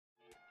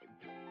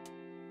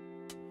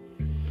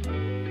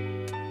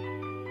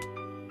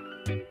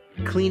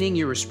Cleaning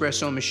your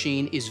espresso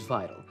machine is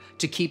vital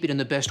to keep it in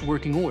the best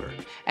working order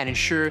and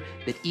ensure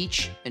that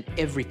each and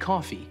every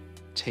coffee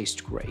tastes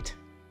great.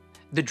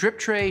 The drip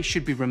tray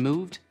should be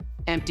removed,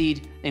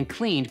 emptied, and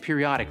cleaned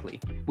periodically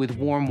with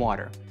warm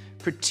water,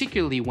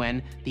 particularly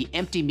when the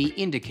empty me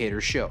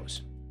indicator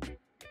shows.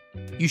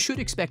 You should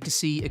expect to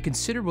see a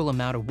considerable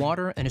amount of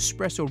water and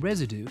espresso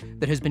residue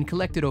that has been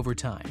collected over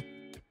time.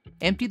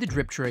 Empty the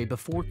drip tray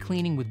before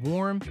cleaning with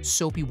warm,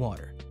 soapy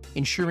water,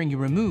 ensuring you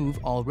remove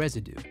all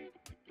residue.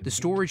 The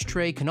storage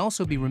tray can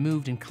also be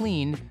removed and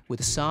cleaned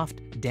with a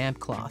soft, damp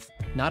cloth,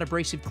 not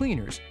abrasive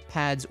cleaners,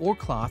 pads, or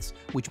cloths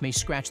which may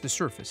scratch the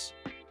surface.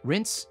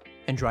 Rinse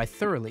and dry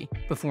thoroughly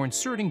before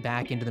inserting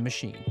back into the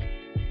machine.